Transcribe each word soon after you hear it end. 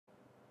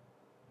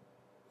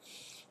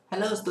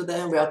Hello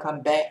students,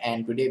 welcome back,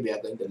 and today we are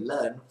going to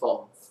learn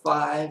from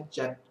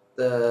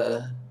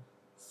chapter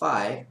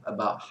 5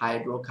 about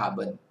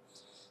hydrocarbon.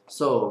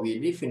 So we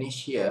did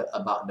finish here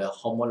about the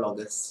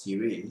homologous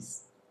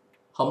series.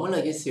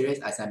 Homologous series,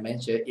 as I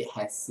mentioned, it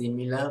has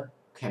similar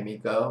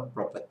chemical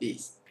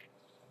properties.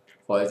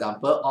 For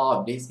example,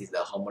 all of this is the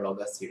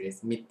homologous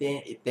series: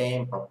 methane,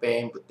 ethane,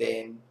 propane,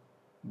 butane,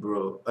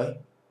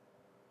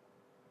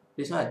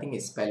 this one I think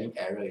is spelling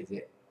error, is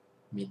it?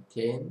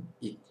 Methane,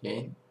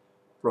 ethane,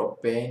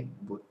 propane,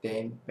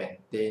 butane,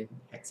 pentane,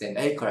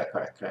 hexane.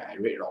 Correct. I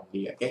read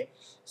wrongly. Okay.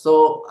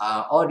 So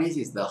all this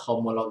is the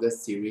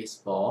homologous series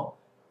for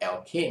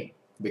alkane,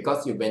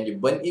 because when you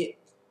burn it,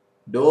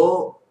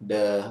 though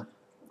the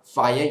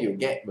fire you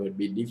get will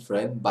be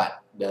different,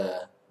 but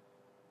the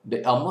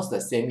almost the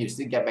same. You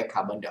still get back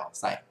carbon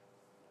dioxide.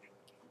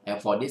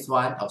 And for this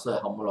one, also a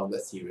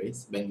homologous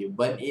series. When you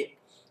burn it,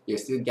 you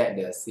still get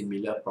the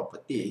similar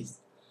properties.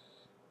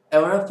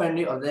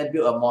 Error-friendly organization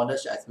build a model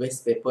such as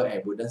waste paper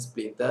and wooden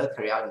splinter,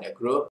 carry out in a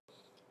group.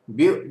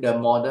 Build the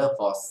model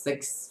for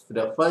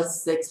the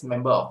first 6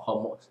 member of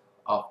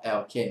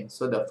alkane.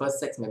 So the first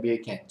 6, maybe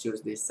you can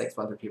choose this 6,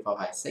 1, 2, 3, 4,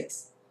 5,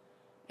 6.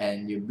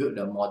 And you build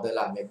the model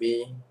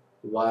maybe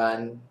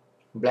one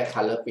black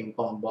color ping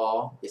pong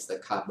ball is the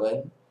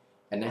carbon,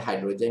 and then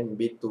hydrogen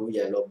maybe 2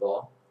 yellow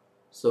ball.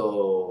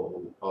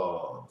 So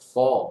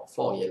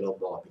 4 yellow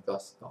ball,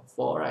 because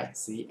 4, right?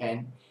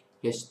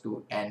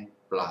 CnH2n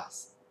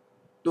plus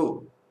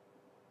 2.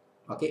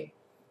 Okay,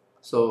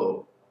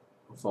 so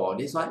for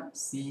this one,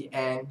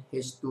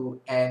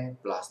 CnH2n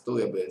plus 2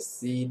 will be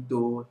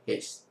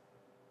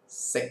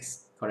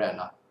C2H6, correct or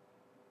not?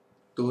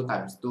 2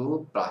 times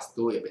 2 plus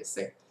 2 will be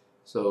 6.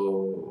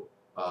 So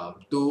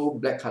 2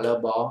 black color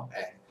ball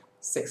and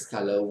 6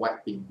 color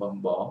white ping pong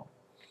ball.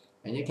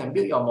 And you can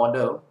build your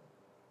model.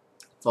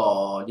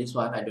 For this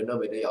one, I don't know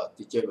whether your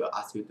teacher will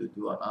ask you to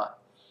do or not.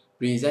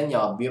 Present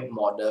your build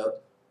model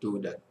to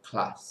the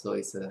class. So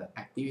it's an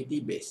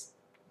activity based.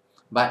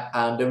 But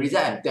the reason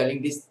I'm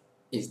telling this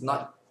is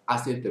not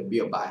ask you to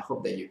build, but I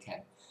hope that you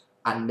can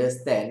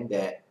understand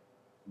that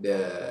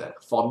the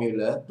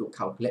formula to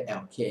calculate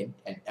alkane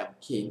and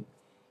alkene,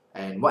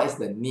 and what is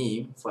the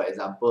name. For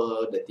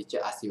example, the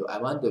teacher asks you, I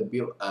want to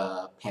build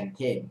a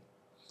pentane.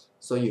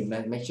 So you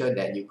make sure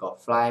that you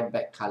got fly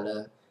black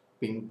color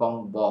ping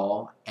pong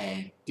ball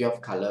and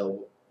 12 color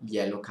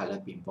yellow color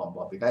ping pong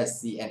ball,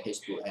 because it's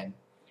CnH2n.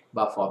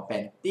 But for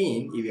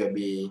pentene, it will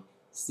be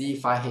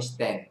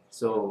C5H10.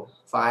 So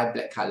 5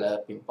 black color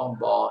ping pong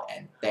ball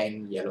and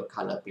 10 yellow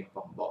color ping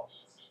pong ball.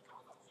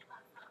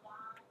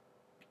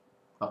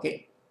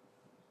 Okay.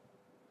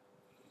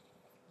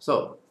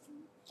 So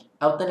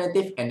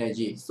alternative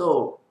energy.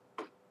 So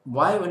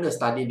why we want to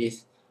study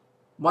this?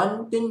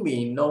 One thing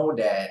we know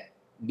that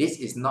this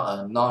is not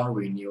a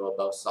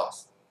non-renewable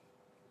source.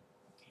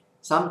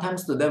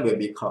 Sometimes students will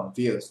be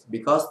confused,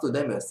 because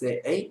students will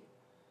say, hey,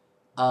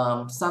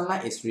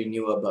 sunlight is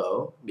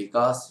renewable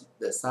because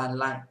the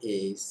sunlight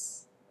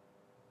is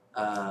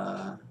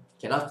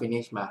cannot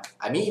finish.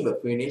 I mean, it will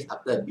finish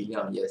after a billion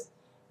of years.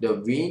 The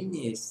wind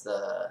is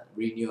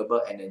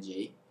renewable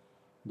energy.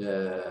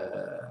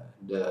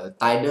 The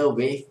tidal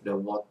wave, the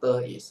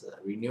water is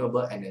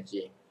renewable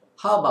energy.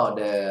 How about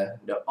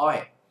the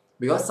oil?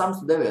 Because some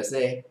students will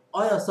say,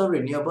 oil also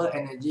renewable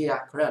energy,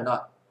 correct or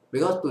not?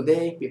 Because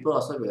today people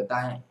also will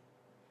die.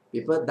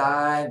 People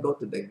die, go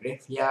to the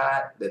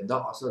graveyard, the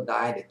dog also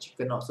die, the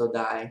chicken also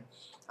die.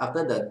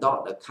 After the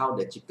dog, the cow,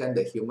 the chicken,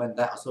 the human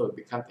die, also will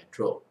become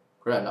petrol.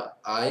 Correct or not?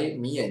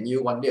 Me and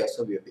you one day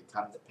also will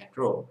become the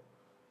petrol,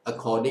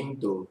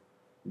 according to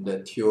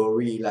the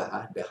theory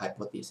the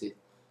hypothesis.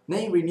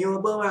 Then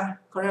renewable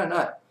correct or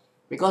not?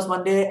 Because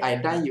one day I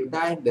die, you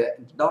die, the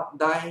dog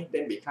die,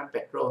 then become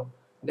petrol.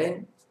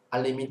 Then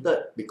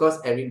unlimited, because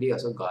every day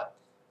also got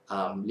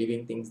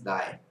living things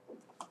die.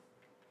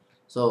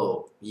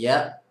 So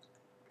yeah,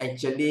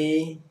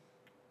 actually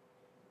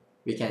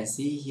we can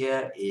see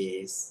here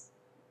is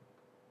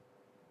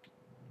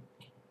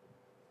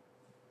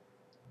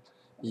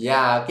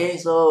okay,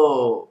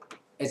 so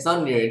it's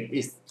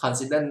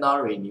considered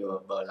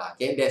non-renewable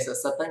okay. There's a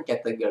certain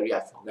category,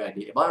 I forgot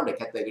it. One of the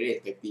category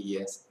is 50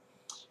 years.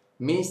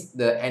 Means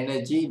the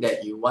energy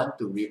that you want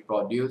to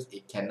reproduce,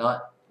 it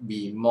cannot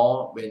be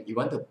more. When you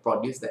want to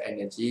produce the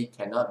energy,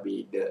 cannot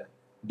be, the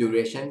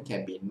duration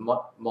can be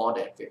more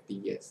than 50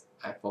 years.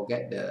 I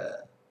forget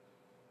the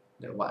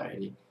what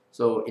already.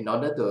 So in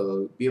order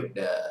to build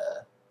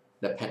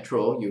the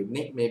petrol, you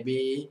need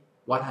maybe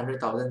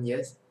 100,000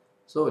 years.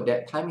 So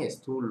that time is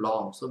too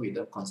long, so we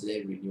don't consider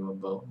it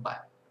renewable,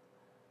 but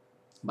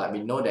we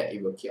know that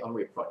it will keep on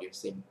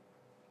reproducing.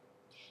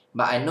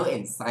 But I know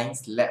in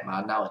science lab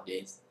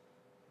nowadays,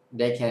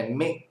 they can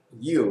make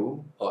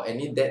you or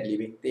any dead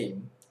living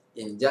thing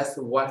in just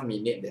 1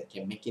 minute. That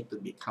can make it to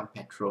become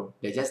petrol.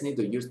 They just need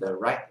to use the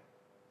right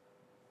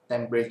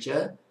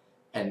temperature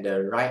and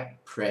the right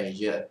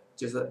pressure.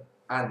 就是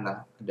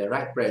按the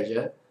right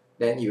pressure,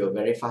 then you will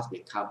very fast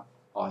become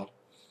oil.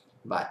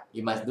 But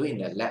you must do in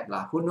the lab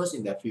Who knows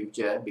in the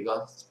future,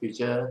 because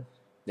future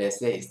They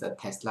say it's the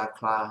Tesla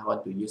car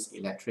want to use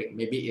electric.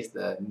 Maybe it's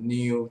the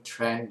new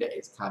trend that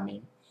is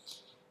coming.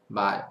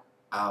 But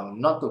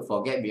not to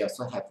forget, we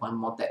also have one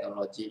more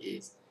technology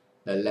is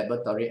the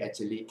laboratory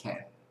actually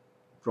can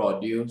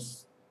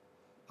produce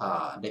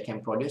they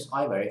can produce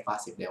oil very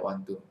fast if they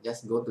want to.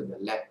 Just go to the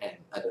lab and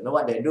I don't know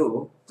what they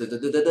do,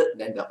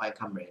 then the oil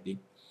come ready.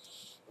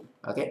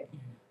 Okay,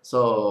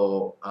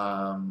 so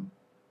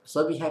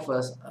so we have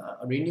a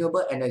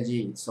renewable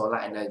energy, solar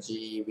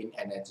energy, wind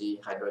energy,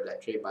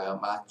 hydroelectric,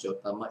 biomass,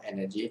 geothermal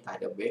energy,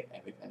 tidal wave,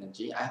 and wave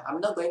energy. I'm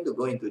not going to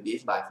go into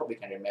this, but I hope you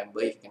can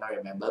remember. If you cannot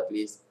remember,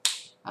 please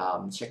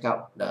check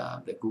out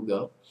the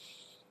Google.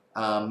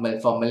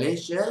 For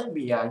Malaysia,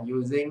 we are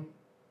using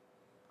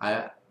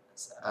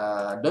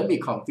don't be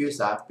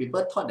confused.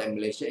 People thought that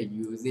Malaysia is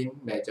using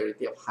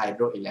majority of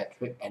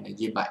hydroelectric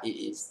energy, but it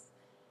is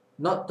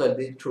not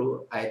totally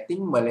true. I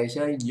think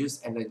Malaysia use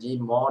energy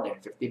more than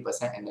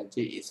 50%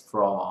 energy is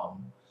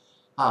from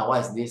what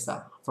is this?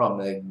 From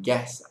the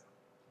gas,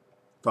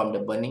 from the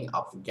burning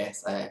of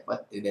gas.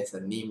 But there's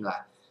a name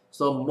lah.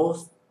 So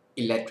most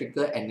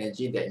electrical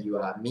energy that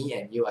me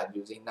and you are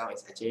using now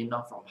is actually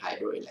not from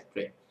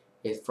hydroelectric.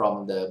 It's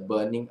from the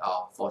burning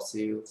of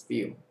fossil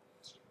fuel.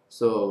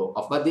 So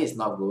of course this is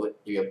not good.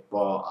 It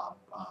will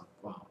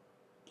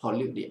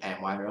pollute the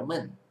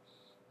environment.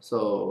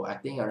 So I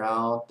think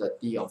around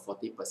 30 or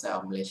 40%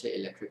 of Malaysia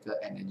electrical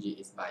energy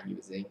is by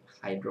using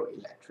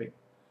hydroelectric.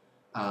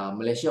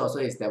 Malaysia also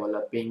is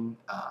developing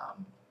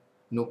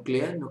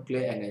nuclear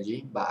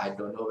energy, but I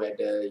don't know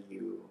whether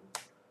you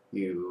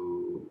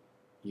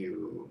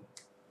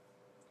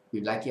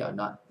like it or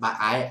not. But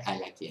I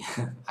like it.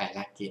 I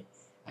like it.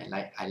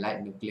 I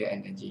like nuclear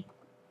energy.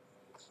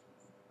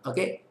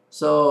 Okay.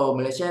 So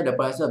Malaysia, the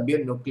policy of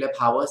build nuclear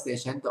power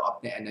station to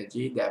obtain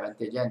energy. The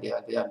advantage and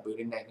disadvantage of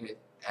building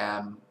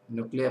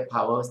nuclear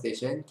power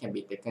station can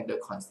be taken into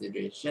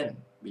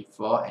consideration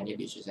before any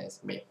decision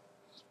is made.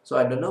 So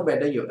I don't know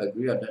whether you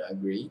agree or don't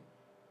agree.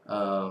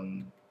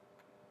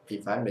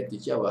 If I'm the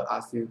teacher, I will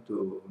ask you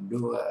to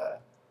do a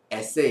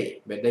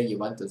essay whether you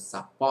want to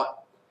support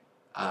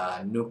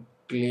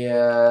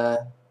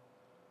nuclear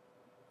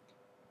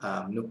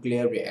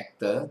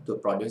reactor to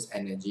produce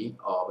energy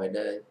or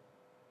whether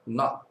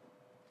not.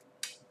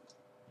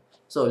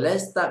 So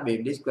let's start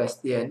with this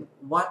question.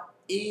 What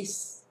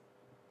is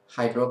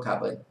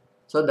hydrocarbon?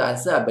 So the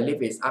answer I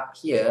believe is up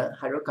here.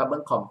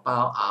 Hydrocarbon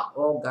compound are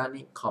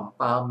organic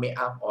compound made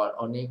up of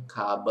only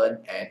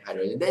carbon and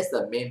hydrogen. That's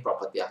the main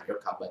property of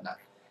hydrocarbon.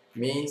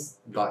 Means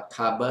got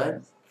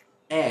carbon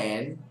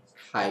and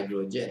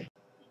hydrogen.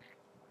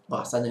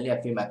 Wow, suddenly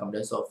I feel my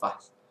computer so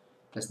fast.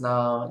 Just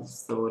now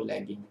it's so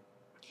lagging.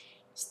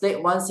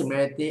 State one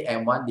similarity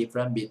and one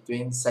difference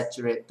between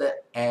saturated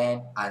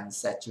and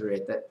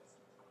unsaturated.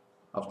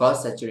 Of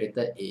course,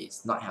 saturated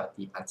is not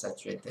healthy,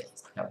 unsaturated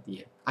is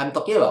healthier. I'm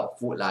talking about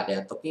food lah. They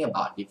are talking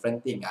about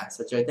different things.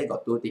 Saturated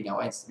got two things.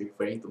 One is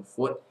referring to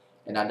food,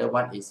 another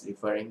one is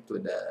referring to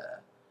the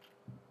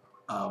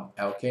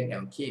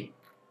alkene.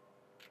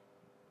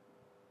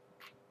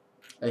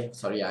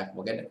 Sorry, I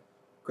forget the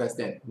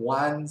question.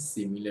 One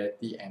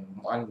similarity and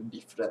one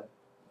different.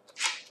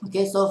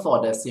 Okay, so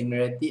for the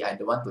similarity, I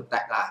don't want to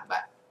type lah,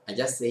 but I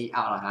just say it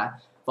out lah.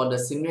 For the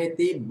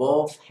similarity,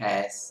 both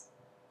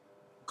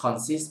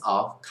consists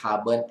of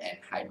carbon and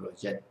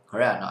hydrogen.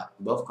 Correct or not?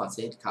 Both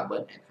consist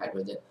carbon and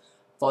hydrogen.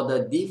 For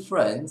the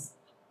difference,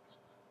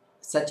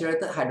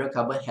 saturated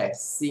hydrocarbon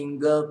has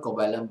single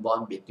covalent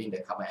bond between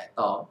the carbon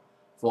atom.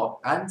 For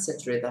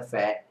unsaturated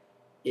fat,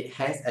 it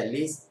has at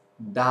least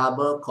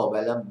double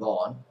covalent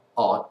bond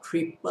or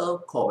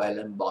triple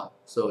covalent bond.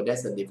 So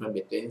that's the difference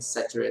between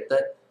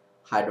saturated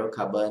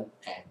hydrocarbon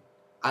and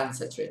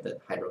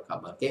unsaturated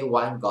hydrocarbon. Okay,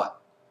 one got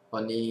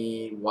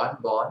only one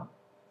bond,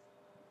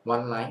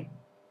 one line,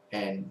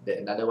 and the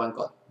another one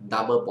got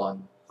double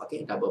bond.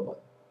 Okay, double bond,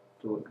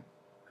 two line.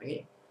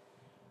 Okay.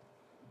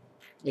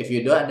 If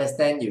you don't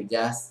understand, you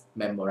just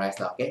memorize.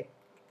 Okay.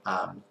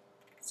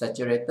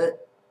 Saturated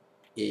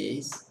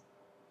is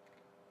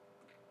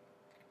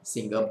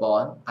single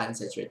bond,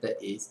 unsaturated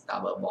is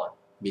double bond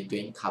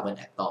between carbon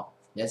atom.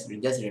 Just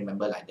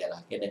remember like that.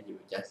 Okay, then you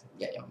just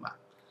get your mark.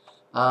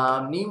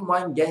 Name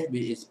one gas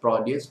which is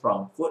produced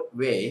from food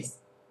waste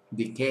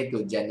decay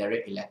to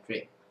generate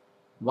electric.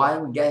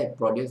 One gas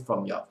produced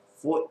from your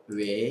food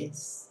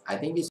waste. I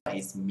think this one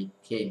is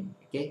methane.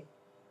 Okay,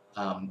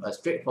 a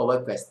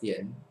straightforward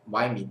question.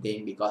 Why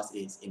methane? Because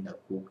it's in the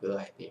Google,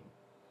 I think.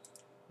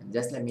 And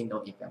just let me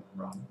know if I'm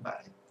wrong,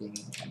 but I think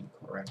I'm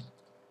correct.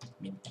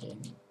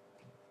 Methane.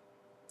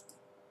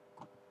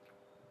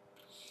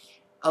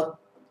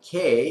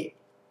 Okay,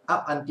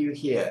 up until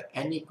here,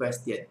 any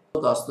question?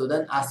 So the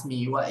student asked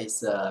me what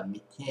is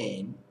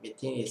methane.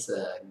 Methane is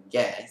a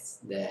gas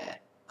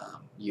that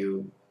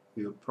you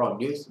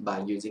produce by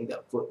using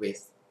the food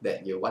waste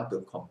that you want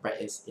to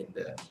compress in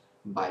the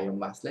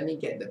biomass. Let me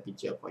get the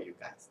picture for you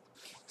guys.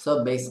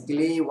 So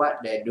basically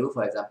what they do,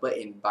 for example,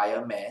 in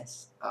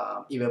biomass,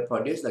 it will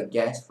produce the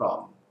gas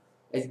from,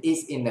 it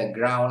is in the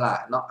ground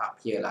lah, not up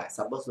here lah. It's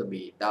supposed to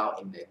be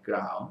down in the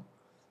ground.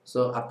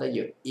 So after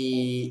you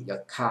eat,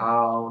 your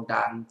cow,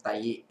 done,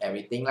 tai,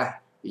 everything lah,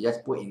 you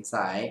just put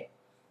inside,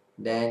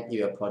 then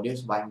it will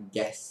produce one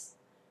gas.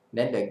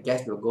 Then the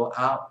gas will go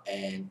out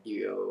and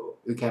you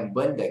can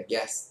burn the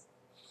gas.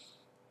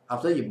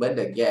 After you burn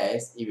the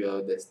gas,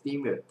 the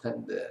steam will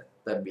turn the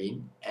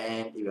turbine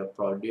and it will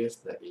produce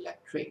the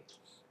electric.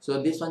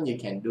 So this one you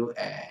can do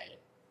at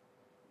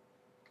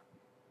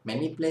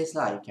many places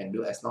lah. You can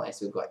do as long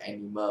as you got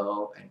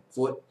animal and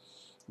food.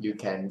 You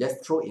can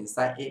just throw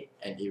inside it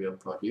and it will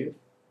produce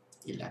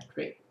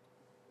electric.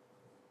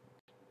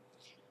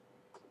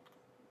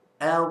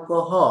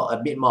 Alcohol a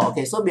bit more.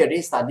 Okay, so we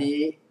already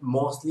studied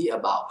mostly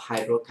about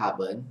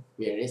hydrocarbon.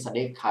 We already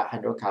studied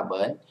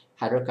hydrocarbon.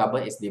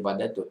 Hydrocarbon is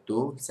divided to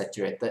two,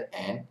 saturated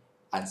and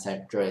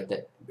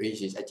unsaturated,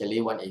 which is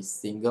actually one is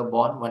single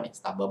bond, one is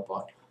double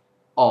bond,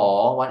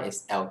 or one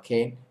is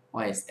alkane,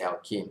 one is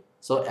alkene.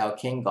 So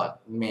alkane got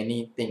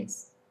many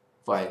things.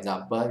 For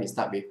example, we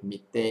start with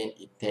methane,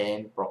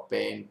 ethane,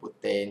 propane,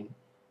 butane,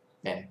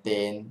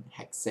 pentane,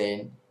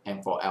 hexane,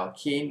 and for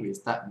alkene we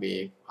start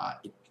with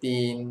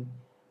ethene.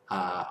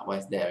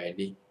 What's there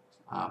already?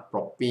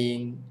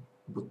 Propene,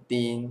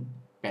 butene,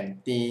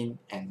 pentene,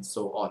 and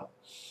so on.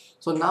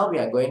 So now we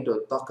are going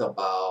to talk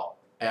about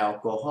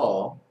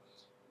alcohol.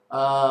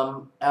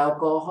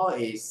 Alcohol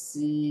is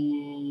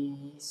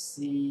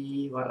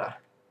what?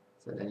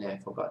 Suddenly I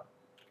forgot.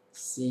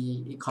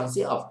 It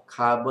consists of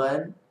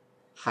carbon,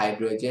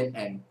 hydrogen,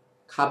 and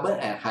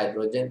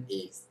hydrogen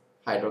is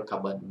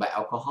hydrocarbon. But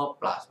alcohol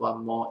plus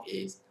one more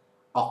is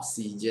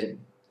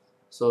oxygen.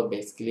 So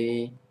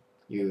basically,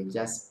 you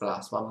just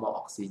plus one more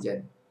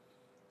oxygen,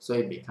 so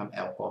it becomes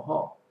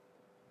alcohol.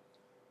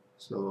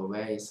 So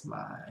where is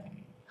my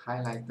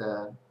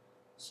highlighter?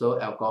 So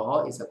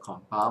alcohol is a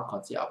compound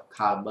consist of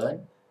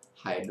carbon,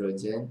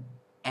 hydrogen,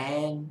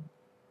 and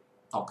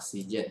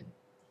oxygen.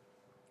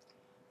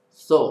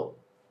 So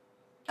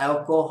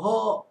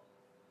alcohol,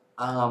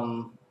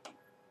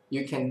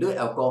 you can do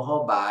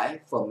alcohol by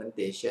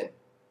fermentation.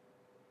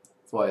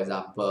 For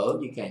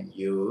example, you can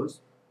use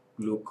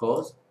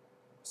glucose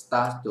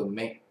starch to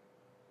make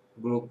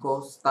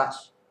glucose starch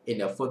in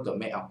the food to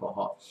make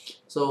alcohol.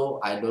 So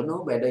I don't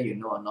know whether you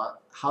know or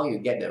not, how you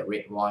get the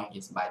red wine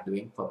is by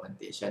doing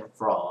fermentation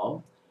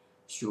from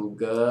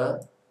sugar,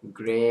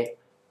 grape,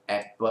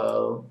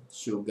 apple,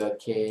 sugar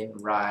cane,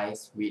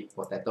 rice, wheat,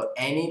 potato,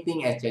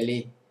 anything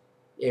actually.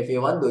 If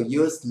you want to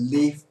use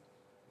leaf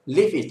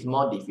is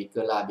more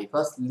difficult lah,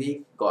 because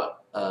leaf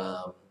got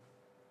I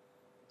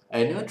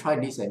never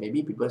tried this and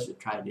maybe people should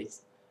try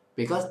this,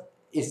 because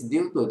it's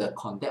due to the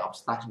content of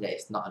starch that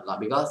is not a lot,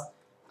 because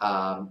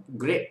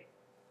grape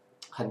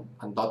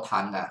很多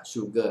糖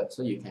sugar,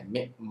 so you can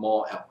make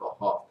more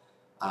alcohol.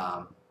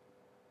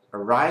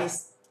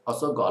 Rice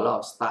also got a lot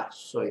of starch,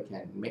 so you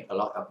can make a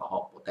lot of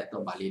alcohol.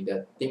 Potato, barley,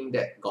 the thing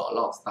that got a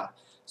lot of starch.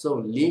 So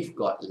leaf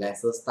got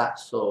lesser starch.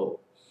 So,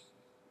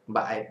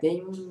 but I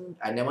think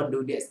I never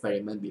do the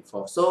experiment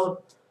before.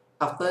 So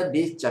after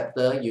this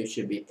chapter, you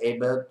should be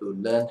able to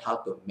learn how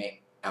to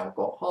make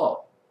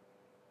alcohol.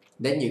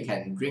 Then you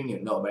can drink,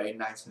 very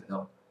nice,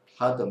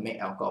 how to make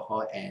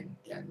alcohol, and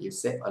you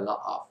save a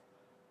lot of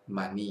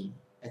money.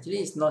 Actually,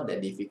 it's not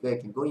that difficult. You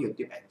can go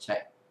YouTube and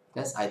check.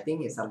 Because I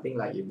think it's something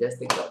like you just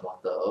take a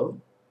bottle,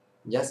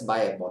 just buy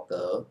a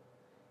bottle,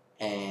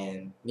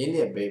 and need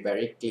it be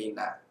very clean.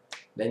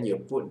 Then you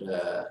put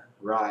the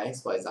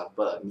rice, for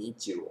example,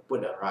 you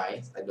put the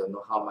rice. I don't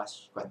know how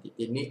much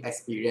quantity, need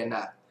experience.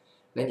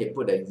 Then you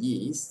put the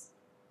yeast,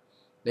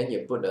 then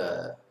you put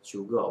the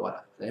sugar or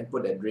what, then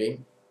put the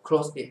drink,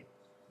 close it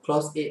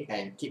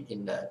and keep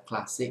in the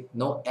classic,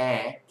 no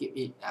air, keep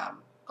it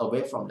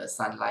away from the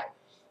sunlight,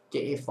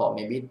 keep it for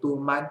maybe 2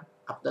 months.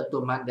 After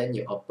 2 months, then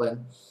you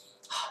open.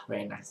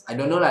 Very nice. I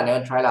don't know, I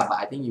never try, but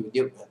I think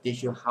YouTube will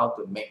teach you how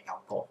to make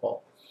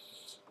alcohol.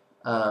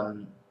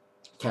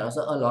 Can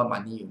also earn a lot of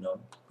money,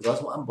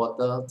 because one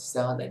bottle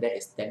sell like that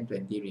is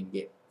 10-20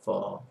 ringgit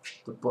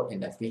to put in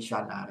the fish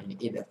one. When you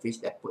eat the fish,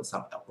 they put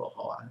some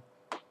alcohol.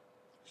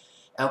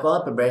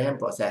 Alcohol preparation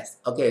process.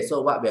 Okay,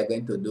 so what we are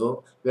going to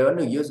do, we are going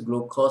to use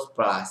glucose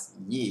plus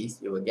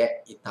yeast. You will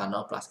get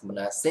ethanol plus carbon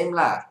dioxide. Same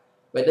lah.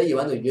 Whether you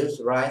want to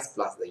use rice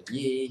plus the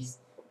yeast,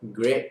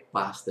 grape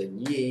plus the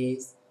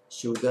yeast,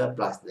 sugar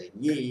plus the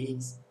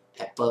yeast,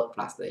 apple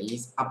plus the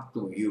yeast, up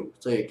to you.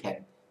 So you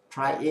can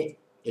try it.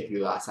 If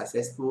you are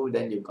successful,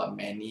 then you got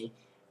many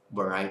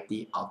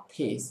variety of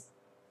taste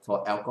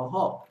for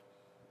alcohol.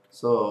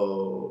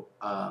 So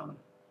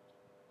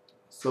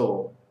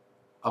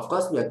of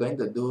course we are going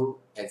to do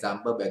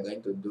example. We are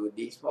going to do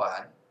this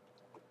one.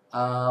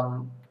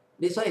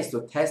 This one is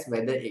to test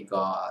whether it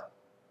got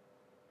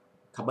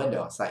carbon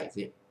dioxide. Is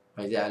it?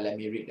 Let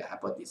me read the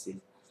hypothesis.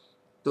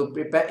 To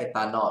prepare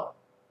ethanol.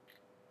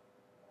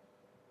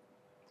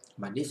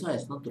 But this one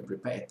is not to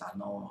prepare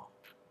ethanol.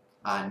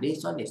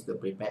 This one is to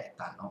prepare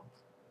ethanol.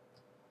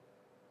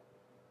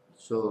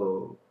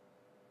 So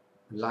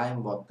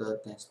lime water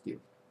test tube.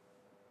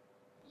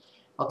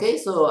 Okay,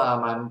 so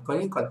I'm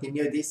going to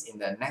continue this in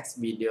the next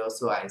video.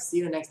 So I see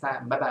you next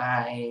time. Bye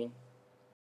bye.